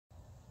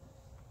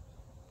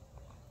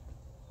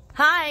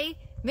Hi,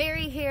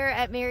 Mary here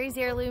at Mary's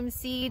Heirloom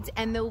Seeds,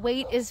 and the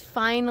wait is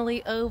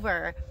finally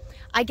over.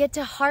 I get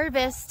to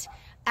harvest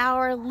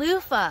our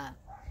loofah.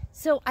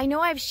 So I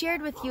know I've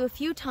shared with you a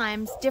few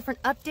times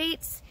different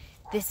updates.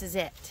 This is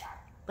it.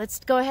 Let's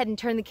go ahead and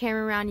turn the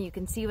camera around and you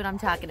can see what I'm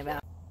talking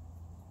about.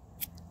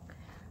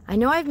 I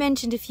know I've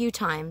mentioned a few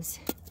times,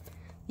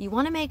 you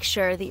want to make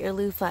sure that your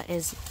loofah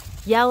is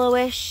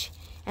yellowish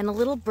and a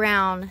little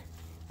brown,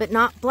 but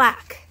not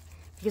black.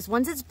 Because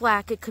once it's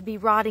black, it could be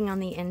rotting on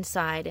the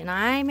inside, and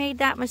I made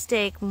that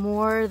mistake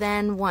more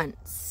than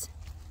once.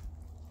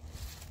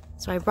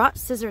 So I brought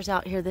scissors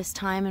out here this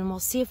time, and we'll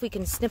see if we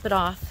can snip it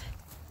off.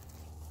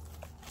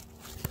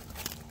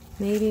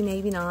 Maybe,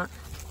 maybe not.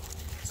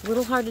 It's a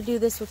little hard to do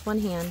this with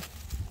one hand.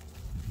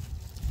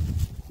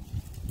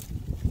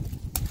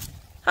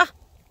 Ha!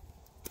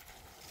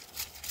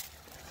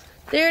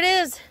 There it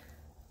is.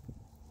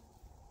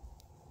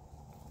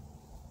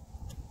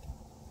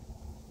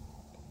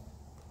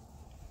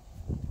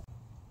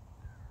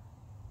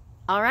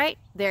 All right,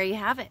 there you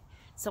have it.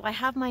 So I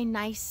have my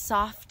nice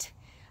soft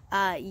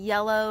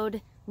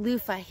yellowed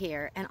loofah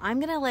here, and I'm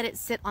gonna let it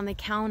sit on the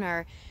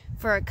counter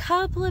for a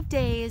couple of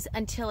days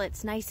until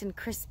it's nice and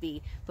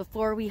crispy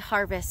before we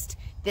harvest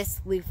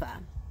this loofah.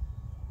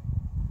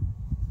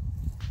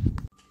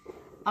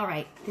 All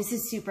right, this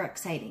is super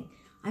exciting.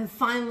 I'm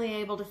finally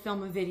able to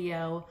film a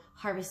video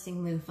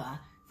harvesting loofah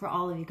for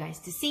all of you guys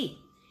to see.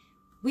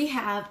 We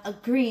have a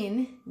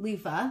green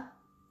loofah.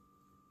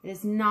 It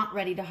is not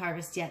ready to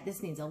harvest yet.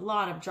 This needs a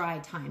lot of dry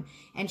time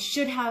and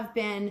should have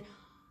been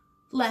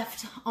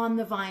left on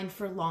the vine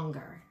for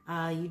longer.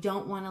 You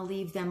don't want to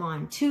leave them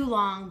on too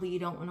long, but you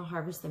don't want to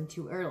harvest them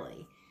too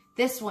early.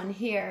 This one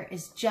here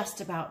is just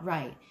about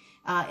right.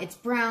 It's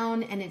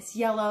brown and it's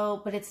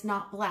yellow, but it's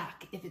not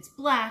black. If it's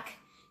black,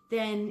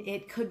 then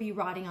it could be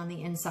rotting on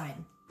the inside.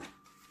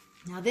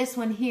 Now this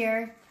one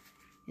here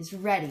is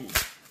ready.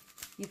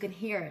 You can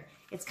hear it.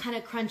 It's kind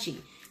of crunchy.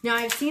 Now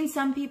I've seen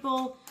some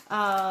people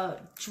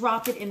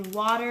drop it in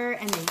water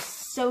and they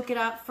soak it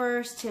up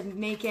first to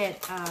make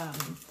it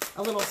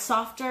a little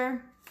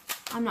softer.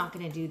 I'm not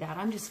going to do that.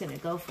 I'm just going to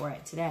go for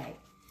it today.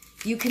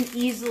 You can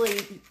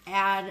easily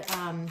add,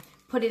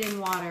 put it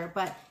in water,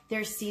 but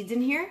there's seeds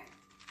in here,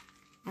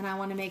 and I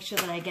want to make sure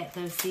that I get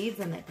those seeds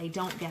and that they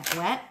don't get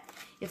wet.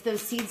 If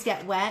those seeds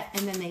get wet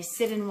and then they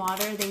sit in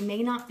water, they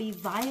may not be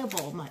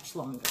viable much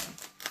longer.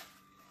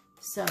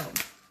 So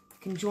you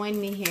can join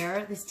me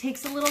here. This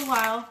takes a little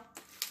while.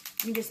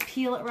 You just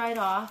peel it right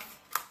off.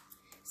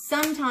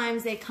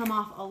 Sometimes they come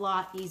off a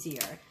lot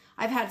easier.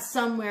 I've had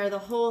some where the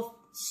whole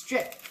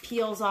strip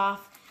peels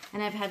off,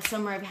 and I've had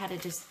some where I've had to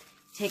just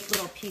take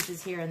little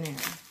pieces here and there.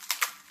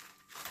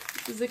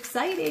 This is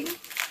exciting.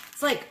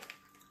 It's like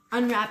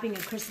unwrapping a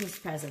Christmas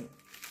present.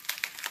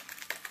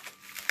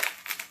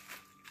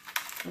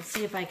 Let's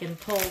see if I can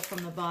pull from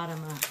the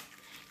bottom up.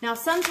 Now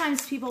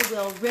sometimes people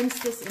will rinse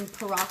this in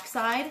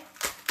peroxide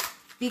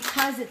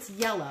because it's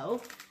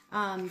yellow.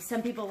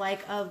 Some people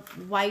like a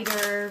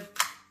whiter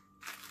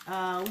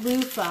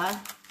loofah.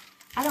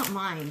 I don't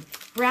mind.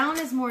 Brown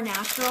is more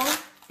natural.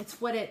 It's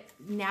what it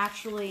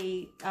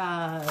naturally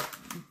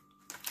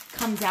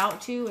comes out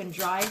to and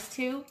dries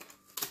to.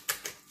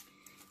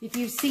 If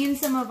you've seen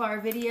some of our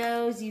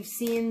videos, you've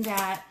seen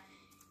that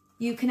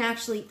you can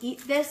actually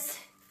eat this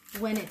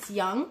when it's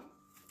young.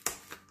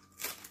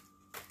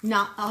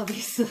 Not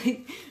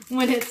obviously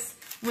when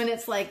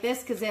it's like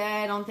this, because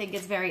I don't think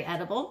it's very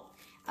edible.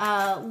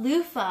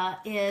 Loofah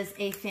is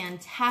a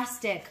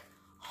fantastic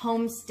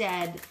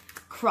homestead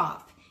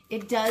crop.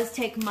 It does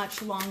take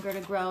much longer to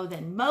grow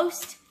than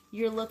most.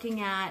 You're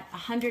looking at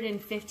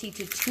 150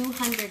 to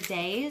 200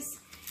 days.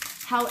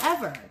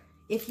 However,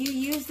 if you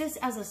use this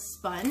as a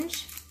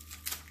sponge,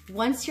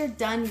 once you're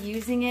done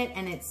using it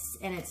and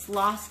it's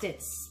lost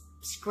its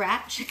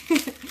scratch,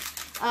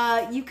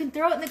 you can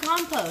throw it in the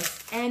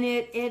compost and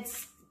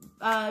it's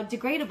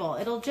degradable.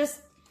 It'll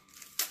just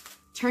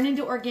turn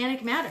into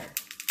organic matter.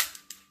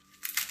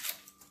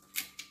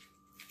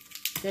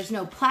 There's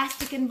no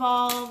plastic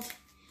involved.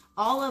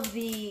 All of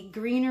the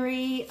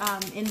greenery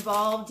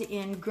involved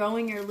in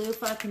growing your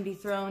loofah can be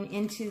thrown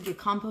into the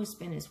compost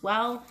bin as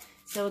well.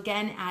 So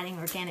again, adding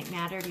organic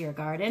matter to your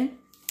garden.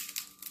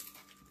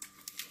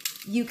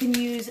 You can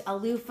use a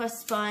loofah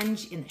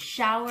sponge in the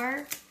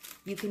shower.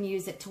 You can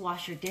use it to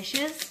wash your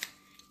dishes.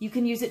 You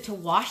can use it to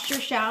wash your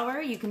shower.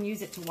 You can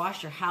use it to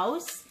wash your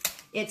house.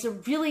 It's a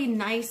really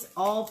nice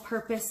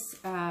all-purpose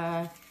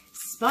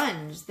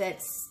sponge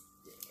that's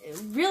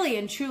really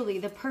and truly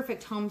the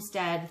perfect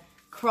homestead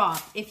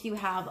crop if you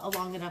have a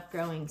long enough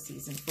growing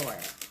season for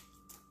it.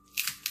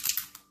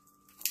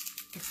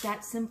 It's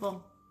that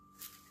simple.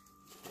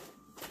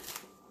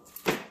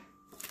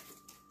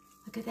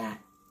 Look at that.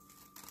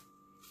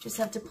 Just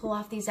have to pull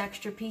off these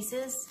extra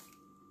pieces.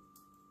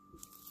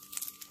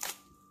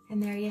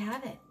 And there you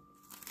have it.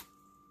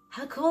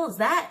 How cool is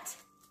that?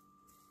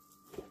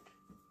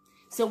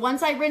 So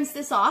once I rinse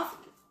this off,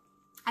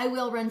 I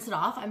will rinse it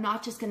off. I'm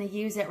not just going to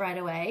use it right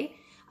away.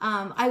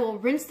 I will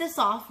rinse this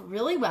off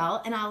really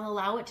well, and I'll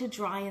allow it to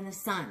dry in the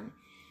sun.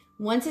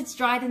 Once it's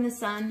dried in the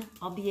sun,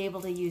 I'll be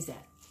able to use it.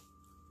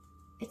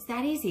 It's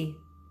that easy.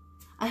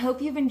 I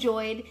hope you've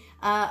enjoyed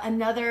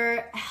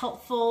another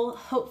helpful,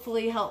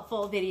 hopefully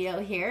helpful video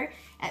here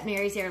at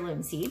Mary's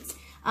Heirloom Seeds.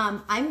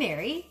 I'm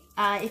Mary.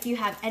 If you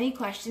have any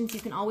questions,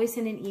 you can always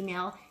send an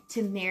email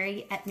to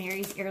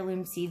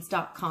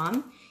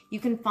mary@marysheirloomseeds.com.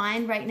 You can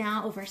find right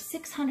now over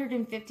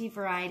 650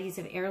 varieties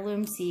of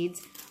heirloom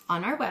seeds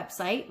on our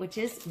website, which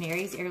is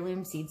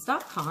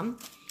marysheirloomseeds.com.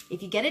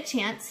 If you get a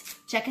chance,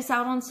 check us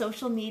out on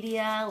social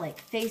media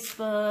like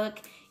Facebook,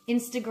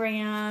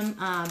 Instagram,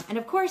 and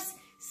of course,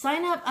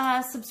 sign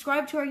up,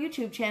 subscribe to our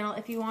YouTube channel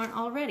if you aren't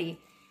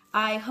already.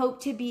 I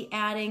hope to be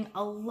adding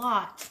a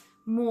lot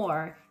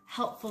more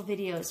helpful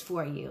videos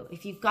for you.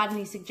 If you've got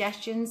any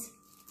suggestions,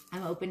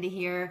 I'm open to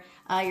hear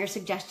your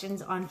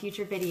suggestions on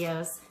future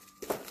videos.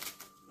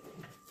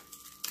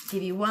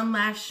 Give you one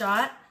last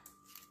shot.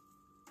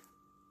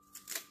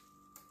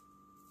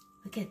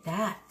 Look at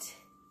that.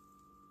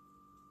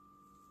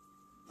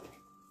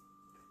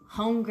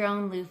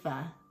 Homegrown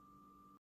loofah.